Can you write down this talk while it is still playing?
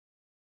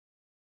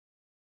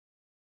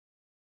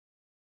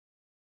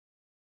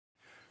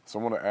So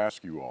I want to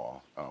ask you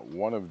all,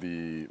 one of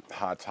the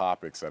hot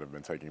topics that have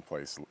been taking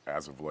place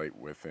as of late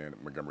within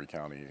Montgomery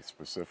County,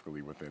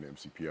 specifically within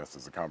MCPS,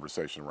 is the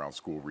conversation around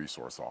school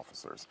resource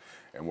officers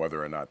and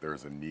whether or not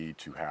there's a need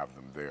to have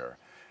them there.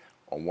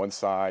 On one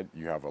side,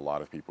 you have a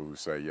lot of people who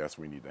say, yes,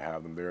 we need to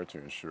have them there to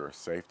ensure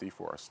safety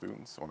for our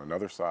students. On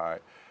another side,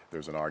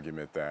 there's an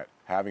argument that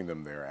having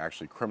them there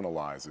actually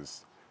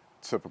criminalizes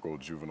typical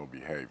juvenile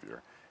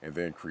behavior and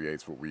then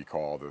creates what we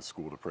call the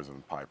school to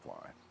prison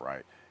pipeline,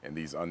 right? And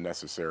these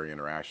unnecessary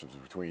interactions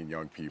between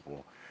young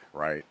people,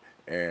 right,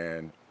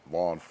 and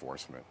law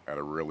enforcement at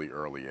a really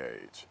early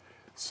age.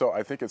 So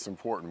I think it's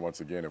important,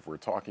 once again, if we're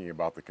talking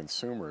about the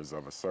consumers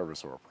of a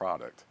service or a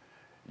product,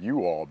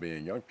 you all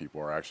being young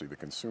people are actually the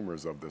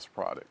consumers of this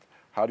product.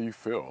 How do you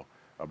feel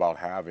about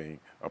having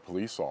a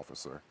police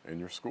officer in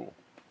your school?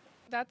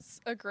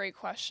 That's a great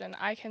question.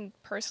 I can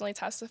personally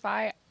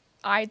testify.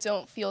 I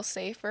don't feel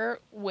safer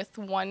with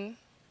one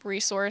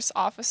resource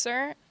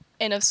officer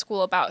in a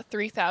school about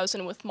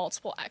 3,000 with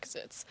multiple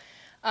exits.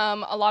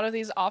 A lot of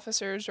these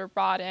officers were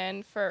brought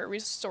in for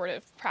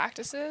restorative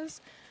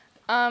practices,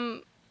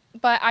 but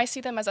I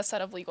see them as a set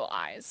of legal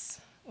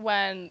eyes.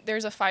 When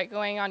there's a fight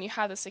going on, you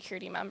have the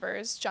security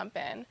members jump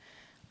in,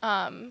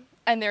 and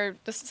they're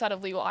the set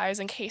of legal eyes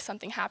in case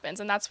something happens.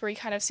 And that's where you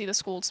kind of see the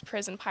school to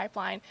prison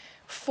pipeline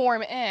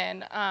form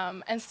in.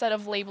 Instead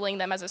of labeling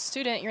them as a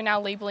student, you're now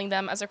labeling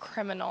them as a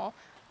criminal.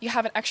 You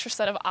have an extra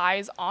set of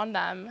eyes on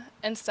them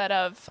instead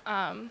of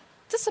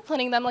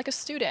disciplining them like a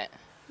student.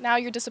 Now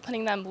you're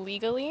disciplining them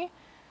legally.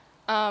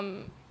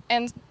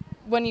 And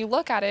when you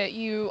look at it,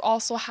 you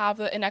also have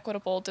the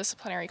inequitable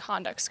disciplinary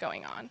conducts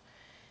going on.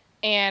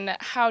 And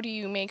how do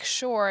you make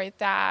sure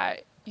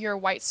that your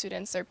white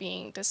students are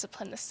being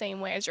disciplined the same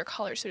way as your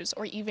colored students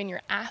or even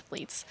your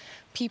athletes?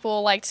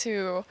 People like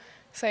to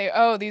say,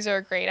 oh, these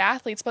are great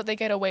athletes, but they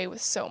get away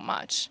with so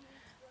much.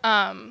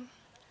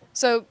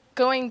 So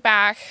going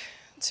back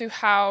to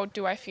how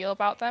do I feel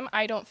about them,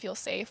 I don't feel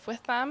safe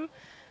with them.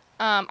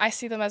 I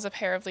see them as a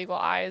pair of legal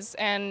eyes.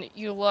 And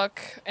you look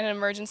in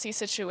emergency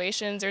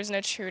situations, there's an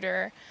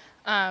intruder.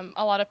 A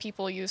lot of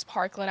people use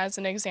Parkland as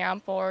an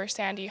example, or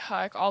Sandy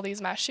Hook, all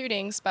these mass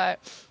shootings, but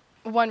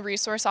one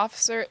resource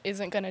officer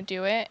isn't going to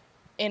do it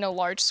in a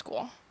large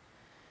school.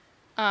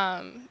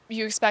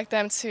 You expect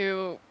them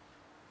to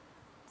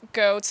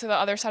go to the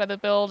other side of the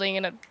building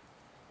in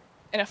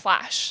a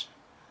flash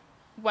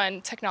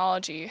when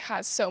technology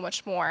has so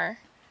much more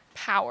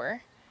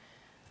power.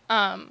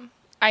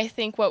 I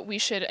think what we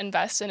should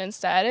invest in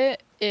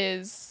instead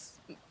is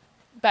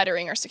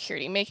bettering our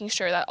security, making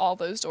sure that all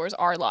those doors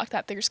are locked,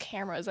 that there's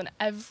cameras in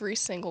every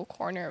single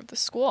corner of the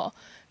school.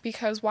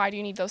 Because why do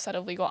you need those set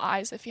of legal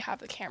eyes if you have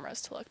the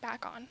cameras to look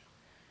back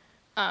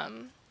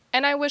on?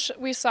 And I wish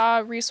we saw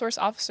resource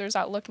officers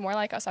that looked more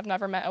like us. I've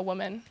never met a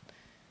woman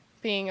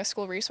being a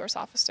school resource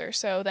officer.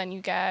 So then you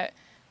get,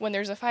 when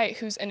there's a fight,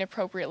 who's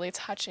inappropriately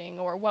touching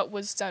or what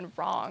was done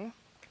wrong.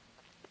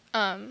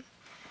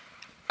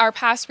 Our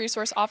past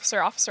resource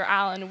officer, Officer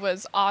Allen,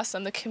 was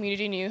awesome. The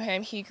community knew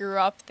him. He grew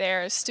up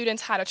there.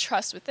 Students had a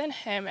trust within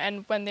him.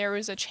 And when there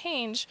was a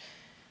change,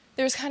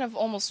 there was kind of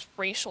almost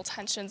racial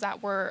tensions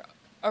that were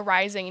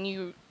arising. And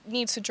you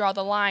need to draw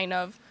the line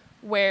of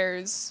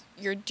where's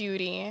your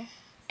duty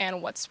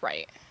and what's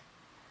right.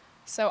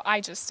 So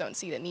I just don't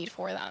see the need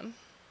for them.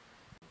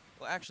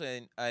 Well,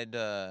 actually, I'd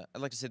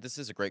like to say this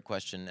is a great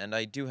question, and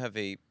I do have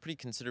a pretty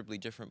considerably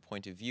different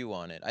point of view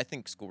on it. I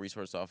think school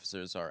resource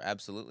officers are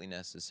absolutely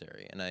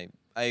necessary, and I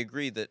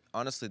agree that,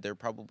 honestly, there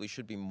probably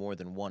should be more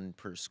than one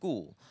per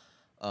school.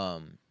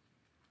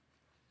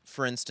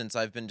 For instance,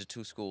 I've been to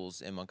 2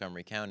 schools in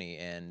Montgomery County,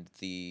 and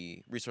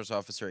the resource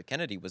officer at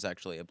Kennedy was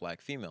actually a black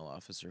female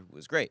officer who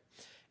was great.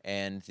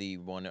 And the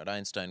one at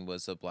Einstein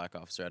was a black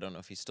officer. I don't know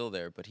if he's still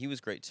there, but he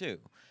was great too.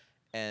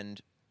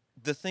 And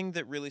the thing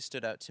that really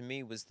stood out to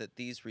me was that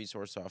these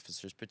resource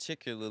officers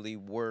particularly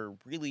were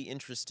really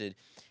interested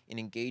in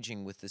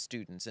engaging with the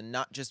students and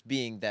not just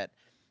being that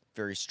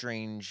very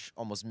strange,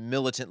 almost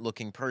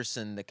militant-looking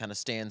person that kind of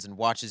stands and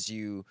watches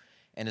you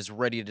and is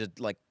ready to,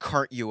 like,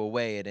 cart you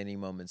away at any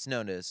moment's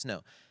notice.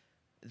 No.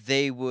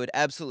 They would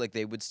absolutely, like,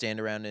 they would stand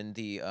around in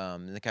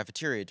the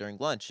cafeteria during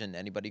lunch, and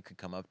anybody could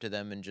come up to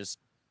them and just,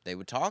 they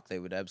would talk. They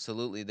would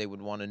absolutely, they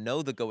would want to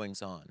know the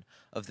goings-on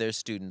of their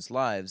students'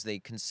 lives. They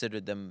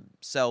considered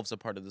themselves a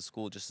part of the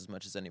school just as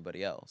much as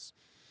anybody else.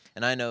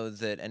 And I know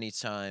that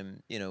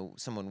anytime, you know,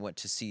 someone went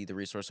to see the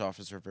resource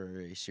officer for a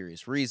very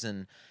serious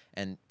reason,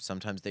 and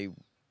sometimes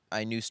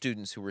I knew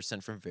students who were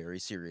sent for very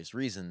serious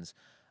reasons,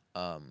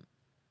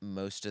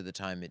 most of the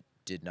time it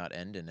did not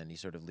end in any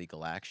sort of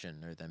legal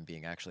action or them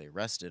being actually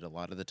arrested. A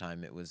lot of the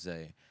time it was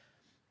a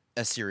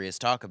serious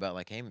talk about,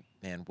 like, hey,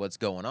 man, what's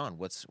going on?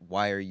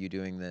 Why are you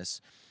doing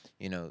this?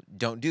 You know,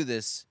 don't do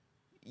this.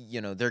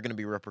 You know, there are going to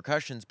be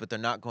repercussions, but they're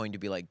not going to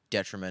be, like,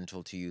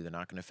 detrimental to you. They're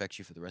not going to affect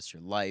you for the rest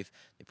of your life.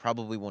 They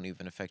probably won't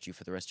even affect you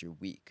for the rest of your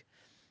week.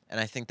 And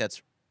I think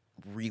that's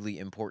really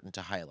important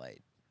to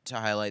highlight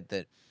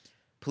that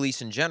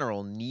police in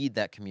general need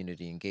that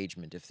community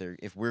engagement.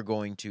 If we're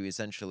going to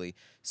essentially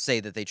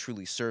say that they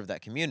truly serve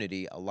that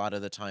community, a lot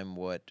of the time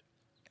what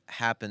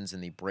happens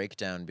in the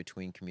breakdown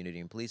between community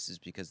and police is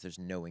because there's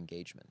no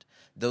engagement.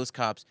 Those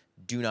cops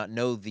do not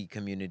know the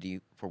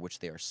community for which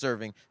they are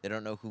serving. They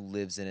don't know who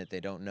lives in it.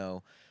 They don't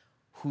know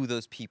who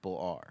those people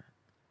are.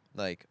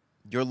 Like,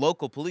 your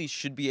local police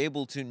should be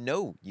able to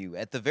know you.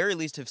 At the very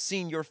least, have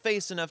seen your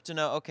face enough to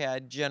know, okay, I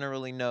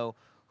generally know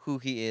who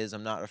he is.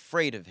 I'm not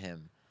afraid of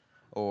him,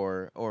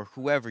 or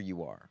whoever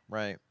you are,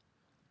 right?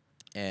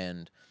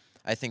 And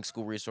I think the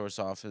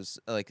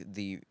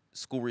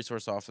school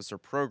resource officer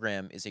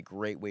program is a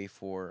great way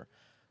for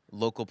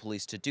local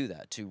police to do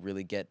that, to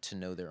really get to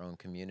know their own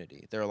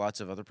community. There are lots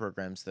of other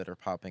programs that are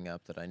popping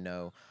up that I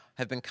know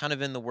have been kind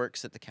of in the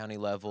works at the county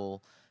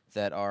level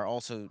that are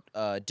also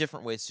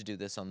different ways to do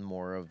this on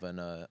more of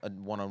a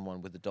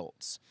one-on-one with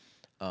adults.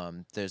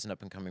 There's an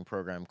up-and-coming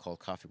program called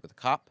Coffee with a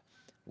Cop,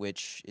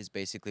 which is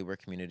basically where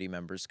community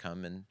members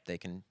come and they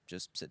can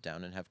just sit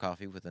down and have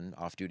coffee with an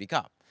off-duty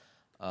cop.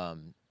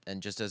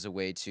 And just as a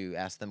way to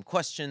ask them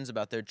questions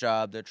about their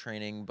job, their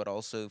training, but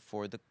also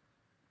for the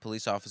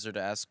police officer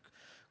to ask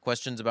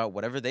questions about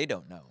whatever they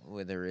don't know,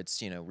 whether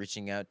it's,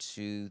 reaching out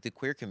to the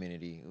queer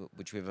community,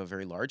 which we have a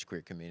very large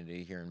queer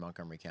community here in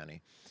Montgomery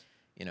County,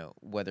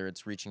 whether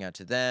it's reaching out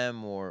to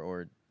them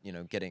or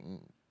getting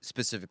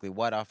specifically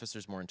white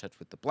officers more in touch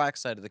with the black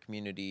side of the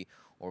community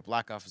or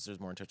black officers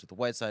more in touch with the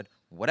white side,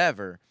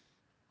 whatever.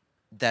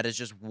 That is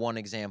just one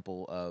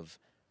example of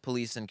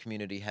police and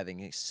community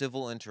having a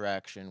civil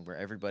interaction where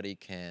everybody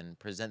can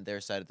present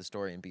their side of the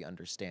story and be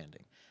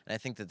understanding. And I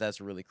think that that's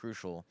really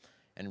crucial.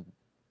 And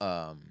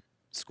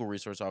school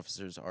resource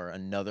officers are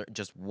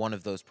just one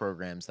of those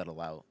programs that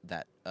allow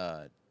that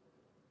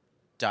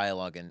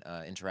dialogue and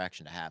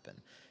interaction to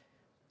happen.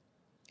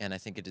 And I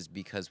think it is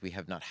because we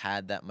have not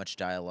had that much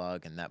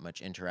dialogue and that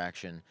much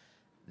interaction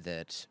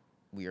that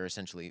we are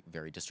essentially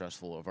very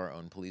distrustful of our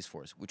own police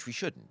force, which we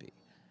shouldn't be.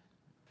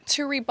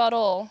 To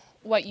rebuttal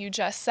what you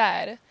just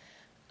said,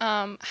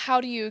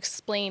 how do you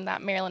explain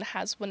that Maryland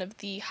has one of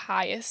the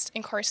highest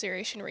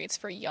incarceration rates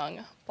for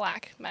young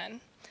black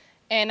men?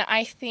 And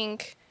I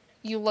think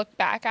you look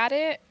back at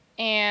it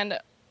and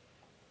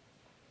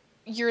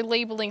you're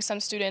labeling some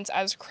students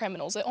as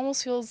criminals. It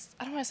almost feels,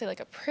 I don't want to say like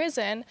a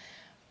prison,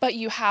 but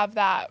you have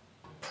that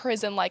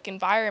prison-like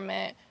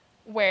environment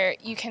where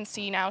you can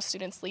see now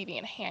students leaving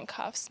in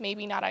handcuffs,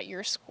 maybe not at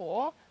your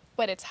school,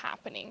 but it's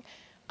happening.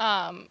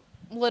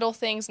 Little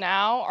things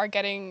now are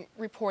getting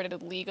reported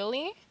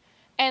legally,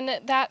 and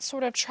that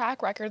sort of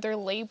track record, they're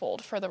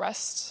labeled for the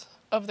rest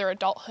of their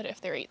adulthood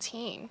if they're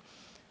 18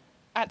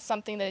 at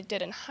something that they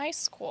did in high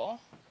school.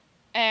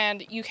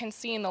 And you can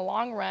see in the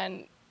long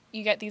run,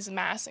 you get these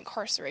mass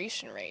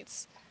incarceration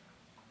rates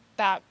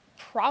that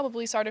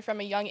probably started from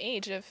a young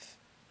age. If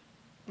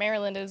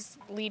Maryland is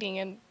leading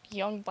in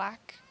young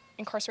black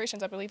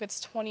incarcerations, I believe it's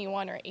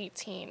 21 or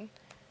 18.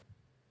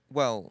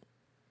 Well,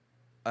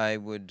 I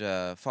would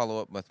follow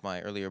up with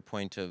my earlier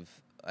point of,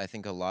 I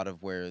think a lot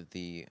of where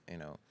the,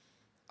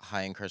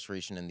 high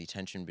incarceration and the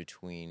tension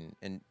between,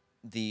 and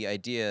the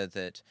idea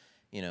that,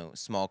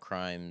 small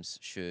crimes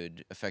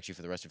should affect you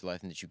for the rest of your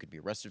life and that you could be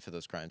arrested for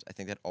those crimes, I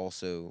think that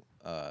also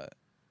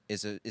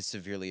is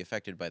severely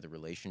affected by the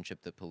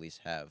relationship that police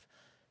have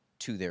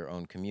to their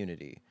own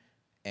community.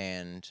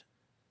 And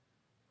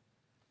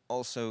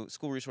also,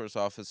 school resource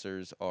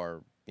officers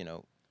are,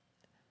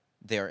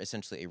 they are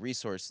essentially a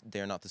resource.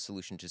 They are not the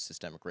solution to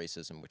systemic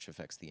racism, which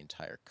affects the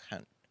entire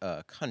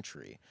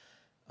country.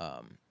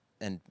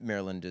 And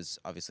Maryland is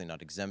obviously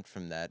not exempt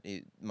from that.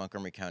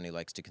 Montgomery County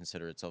likes to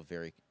consider itself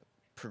very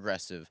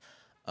progressive,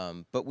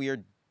 but we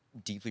are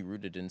deeply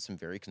rooted in some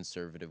very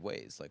conservative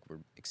ways. Like, we're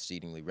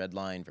exceedingly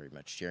redlined, very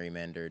much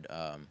gerrymandered,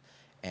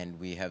 and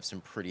we have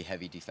some pretty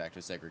heavy de facto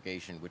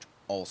segregation, which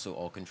also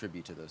all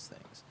contribute to those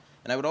things.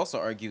 And I would also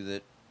argue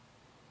that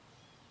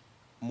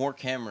more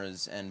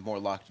cameras and more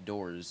locked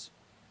doors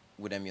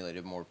would emulate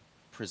a more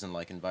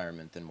prison-like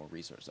environment than more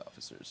resource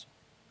officers.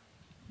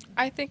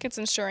 I think it's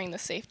ensuring the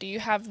safety. You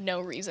have no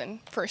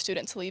reason for a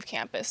student to leave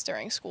campus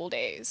during school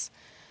days.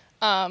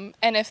 And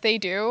if they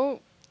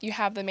do, you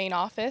have the main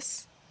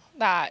office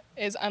that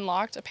is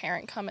unlocked. A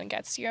parent come and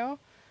gets you.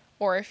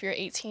 Or if you're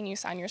 18, you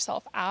sign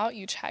yourself out,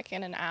 you check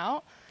in and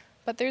out.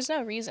 But there's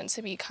no reason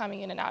to be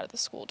coming in and out of the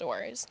school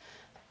doors.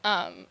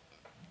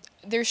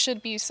 There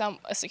should be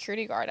a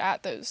security guard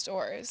at those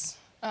doors.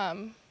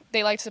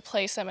 They like to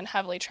place them in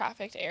heavily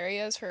trafficked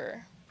areas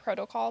for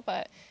protocol,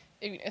 but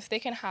if they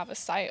can have a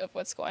sight of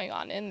what's going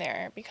on in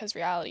there, because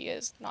reality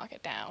is knock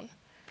it down.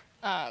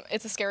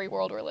 It's a scary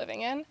world we're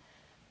living in,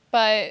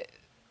 but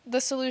the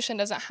solution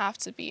doesn't have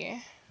to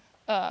be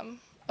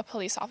a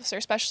police officer,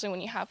 especially when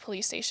you have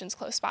police stations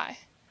close by.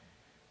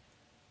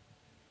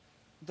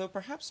 Though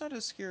perhaps not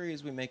as scary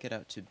as we make it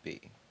out to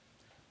be.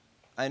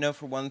 I know,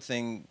 for one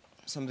thing,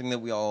 something that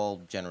we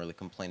all generally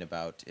complain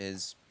about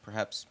is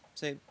perhaps,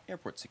 say,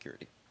 airport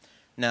security.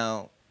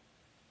 Now,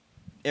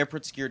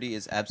 airport security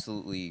is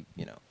absolutely,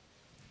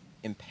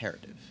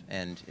 imperative,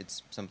 and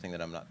it's something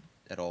that I'm not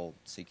at all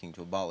seeking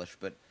to abolish,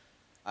 but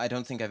I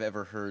don't think I've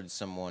ever heard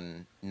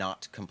someone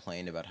not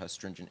complain about how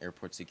stringent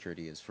airport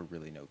security is for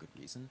really no good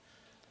reason.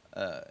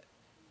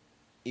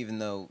 Even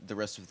though the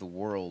rest of the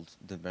world,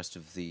 the rest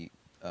of the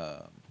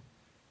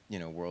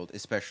world,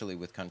 especially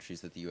with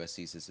countries that the U.S.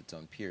 sees as its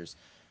own peers,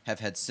 have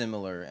had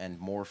similar and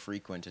more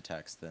frequent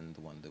attacks than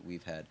the one that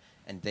we've had,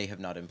 and they have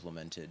not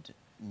implemented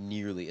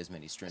nearly as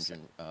many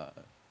stringent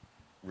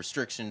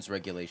restrictions,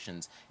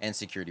 regulations, and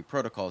security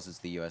protocols as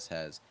the U.S.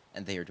 has,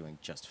 and they are doing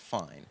just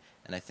fine.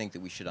 And I think that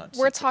we should not.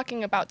 We're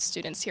talking about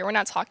students here. We're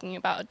not talking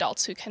about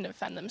adults who can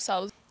defend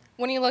themselves.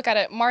 When you look at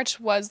it, March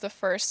was the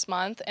first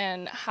month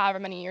and however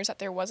many years that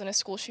there wasn't a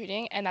school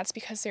shooting, and that's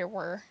because there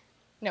were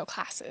no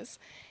classes.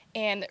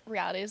 And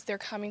reality is they're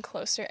coming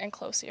closer and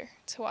closer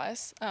to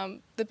us.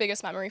 The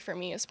biggest memory for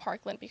me is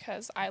Parkland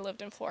because I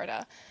lived in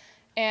Florida.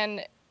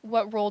 And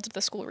what role did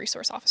the school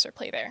resource officer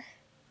play there?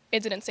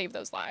 It didn't save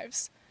those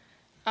lives.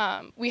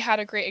 We had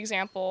a great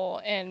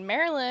example in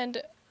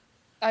Maryland,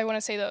 I want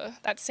to say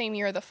that same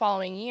year, the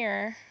following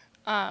year.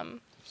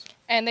 And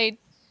they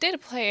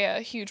did play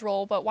a huge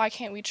role, but why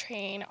can't we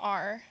train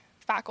our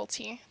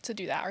faculty to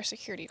do that, our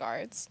security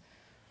guards?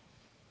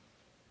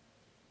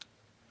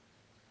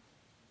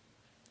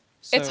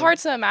 So, it's hard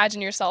to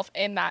imagine yourself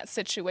in that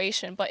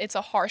situation, but it's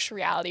a harsh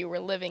reality we're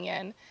living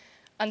in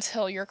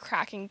until you're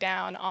cracking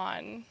down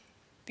on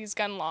these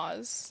gun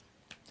laws.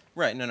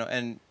 Right, no,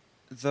 and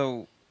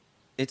though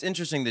it's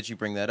interesting that you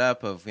bring that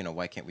up of,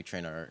 why can't we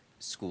train our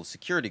school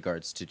security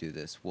guards to do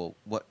this? Well,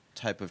 what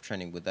type of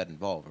training would that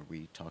involve? Are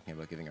we talking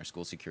about giving our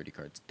school security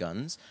guards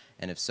guns?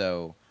 And if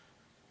so,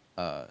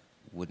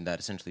 wouldn't that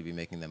essentially be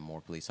making them more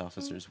police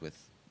officers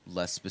with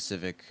less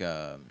specific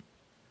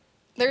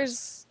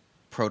there's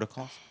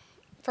protocols?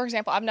 For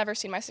example, I've never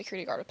seen my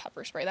security guard with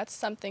pepper spray. That's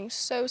something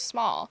so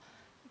small.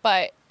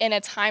 But in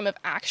a time of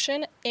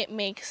action, it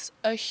makes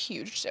a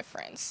huge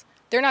difference.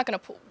 They're not going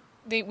to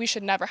we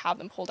should never have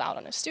them pulled out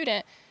on a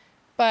student.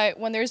 But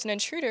when there's an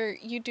intruder,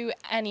 you do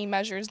any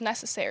measures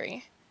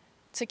necessary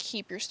to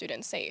keep your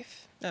students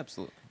safe.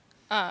 Absolutely.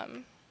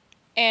 And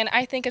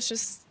I think it's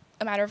just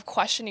a matter of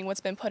questioning what's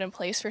been put in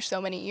place for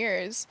so many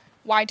years.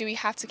 Why do we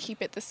have to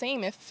keep it the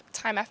same if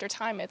time after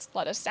time it's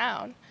let us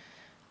down?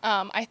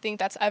 I think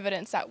that's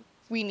evidence that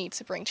we need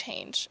to bring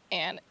change,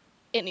 and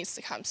it needs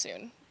to come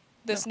soon.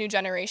 This new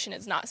generation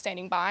is not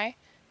standing by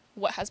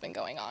what has been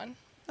going on.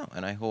 No,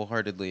 and I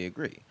wholeheartedly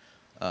agree.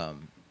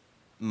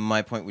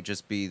 My point would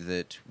just be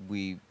that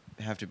we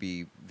have to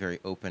be very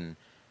open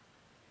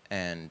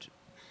and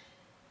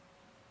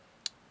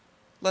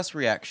less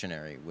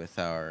reactionary with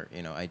our,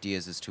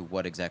 ideas as to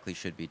what exactly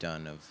should be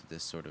done of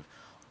this sort of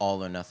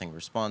all or nothing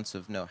response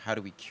of, no, how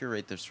do we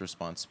curate this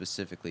response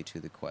specifically to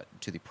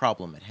the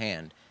problem at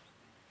hand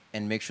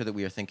and make sure that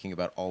we are thinking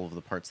about all of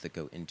the parts that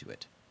go into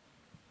it.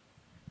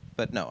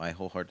 But no, I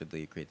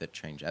wholeheartedly agree that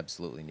change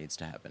absolutely needs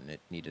to happen.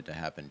 It needed to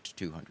happen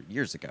 200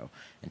 years ago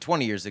and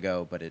 20 years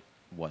ago, but it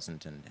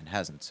wasn't and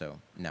hasn't, so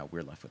now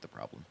we're left with the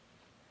problem.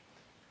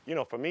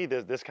 For me,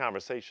 this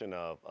conversation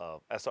of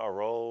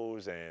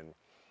SROs and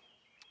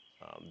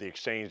the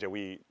exchange that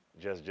we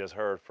just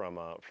heard from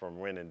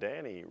Ren and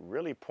Danny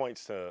really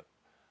points to,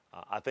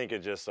 I think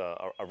it's just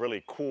a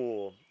really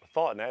cool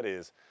thought, and that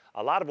is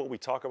a lot of what we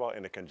talk about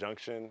in the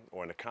conjunction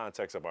or in the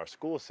context of our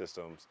school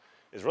systems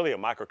is really a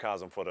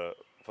microcosm for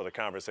the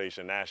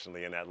conversation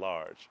nationally and at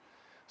large.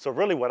 So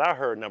really what I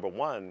heard, number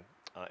one,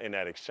 in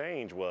that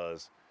exchange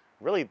was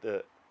really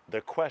the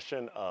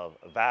question of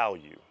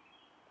value,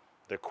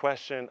 the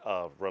question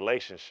of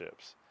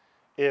relationships.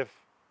 If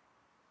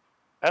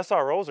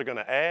SROs are going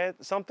to add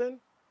something,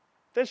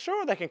 then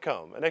sure, they can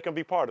come and they can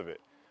be part of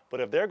it.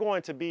 But if they're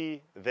going to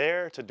be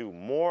there to do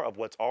more of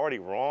what's already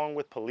wrong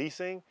with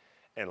policing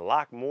and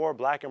lock more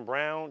black and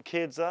brown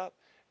kids up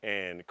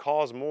and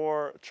cause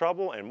more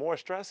trouble and more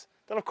stress,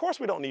 then of course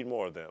we don't need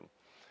more of them.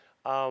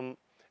 And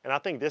I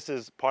think this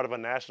is part of a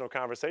national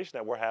conversation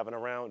that we're having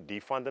around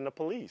defunding the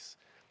police.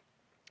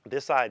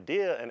 This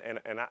idea,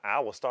 and I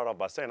will start off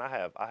by saying I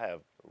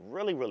have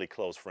really, really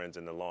close friends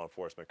in the law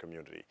enforcement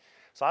community.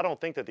 So I don't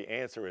think that the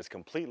answer is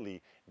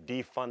completely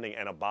defunding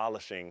and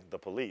abolishing the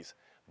police.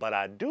 But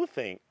I do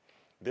think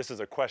this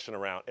is a question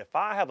around, if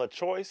I have a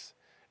choice,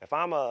 if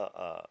I'm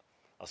a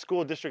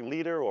school district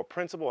leader or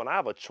principal and I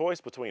have a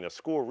choice between a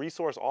school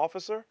resource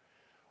officer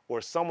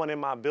or someone in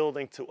my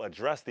building to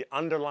address the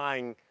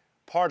underlying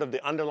part of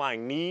the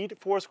underlying need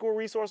for a school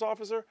resource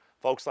officer,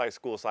 folks like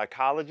school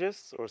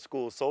psychologists or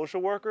school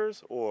social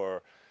workers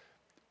or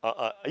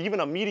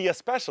even a media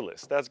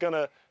specialist that's going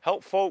to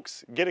help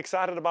folks get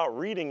excited about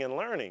reading and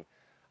learning.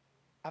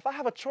 If I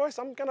have a choice,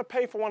 I'm going to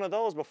pay for one of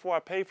those before I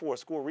pay for a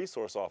school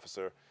resource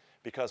officer,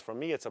 because for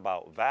me, it's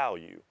about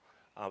value.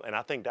 And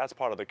I think that's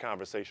part of the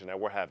conversation that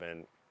we're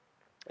having.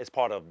 It's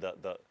part of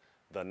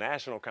the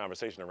national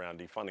conversation around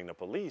defunding the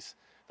police.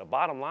 The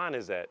bottom line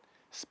is that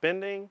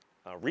spending,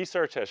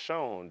 research has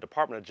shown,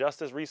 Department of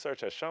Justice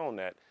research has shown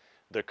that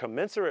the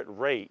commensurate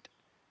rate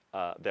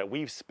that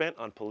we've spent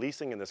on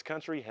policing in this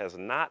country has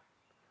not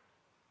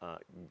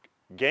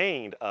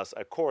gained us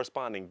a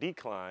corresponding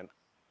decline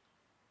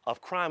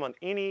of crime on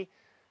any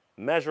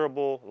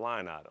measurable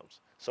line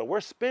items. So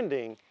we're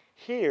spending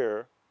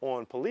here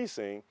on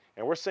policing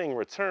and we're seeing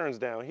returns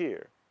down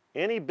here.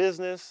 Any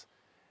business,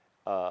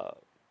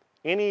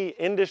 any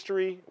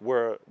industry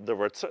where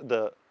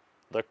the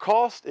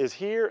cost is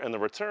here and the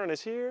return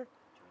is here,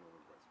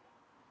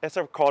 it's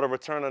called a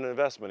return on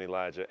investment,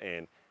 Elijah.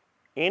 And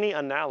any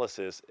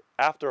analysis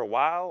after a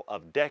while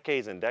of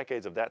decades and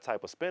decades of that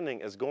type of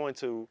spending is going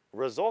to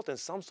result in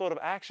some sort of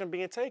action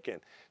being taken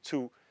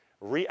to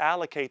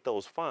reallocate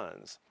those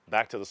funds.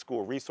 Back to the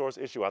school resource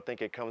issue, I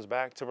think it comes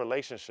back to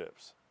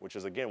relationships, which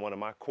is, again, one of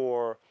my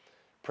core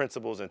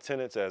principles and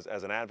tenets as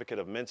an advocate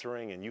of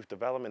mentoring and youth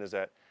development, is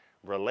that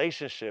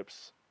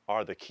relationships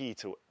are the key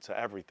to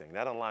everything.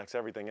 That unlocks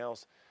everything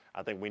else.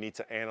 I think we need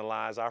to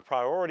analyze our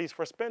priorities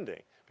for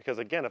spending. Because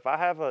again, if I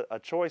have a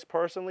choice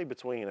personally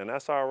between an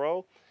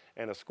SRO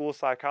and a school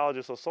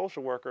psychologist or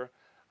social worker,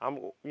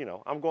 I'm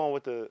going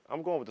with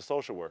the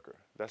social worker.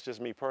 That's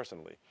just me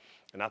personally.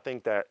 And I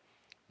think that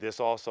this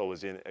also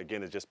is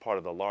is just part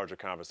of the larger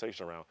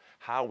conversation around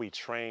how we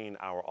train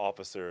our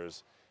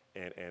officers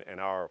and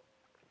our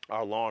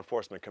law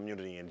enforcement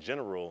community in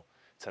general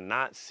to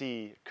not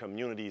see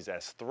communities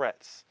as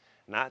threats,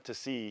 not to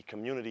see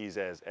communities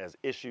as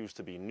issues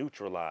to be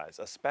neutralized,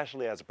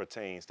 especially as it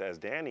pertains to, as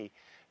Danny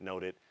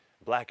noted,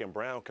 Black and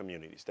brown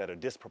communities that are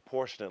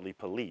disproportionately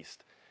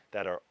policed,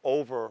 that are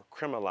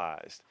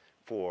over-criminalized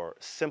for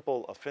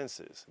simple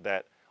offenses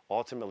that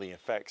ultimately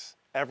affects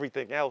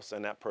everything else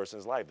in that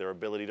person's life, their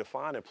ability to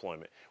find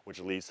employment, which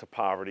leads to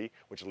poverty,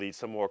 which leads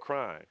to more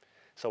crime.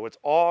 So it's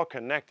all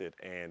connected,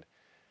 and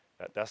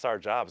that's our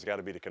job. It's got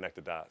to be to connect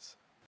the dots.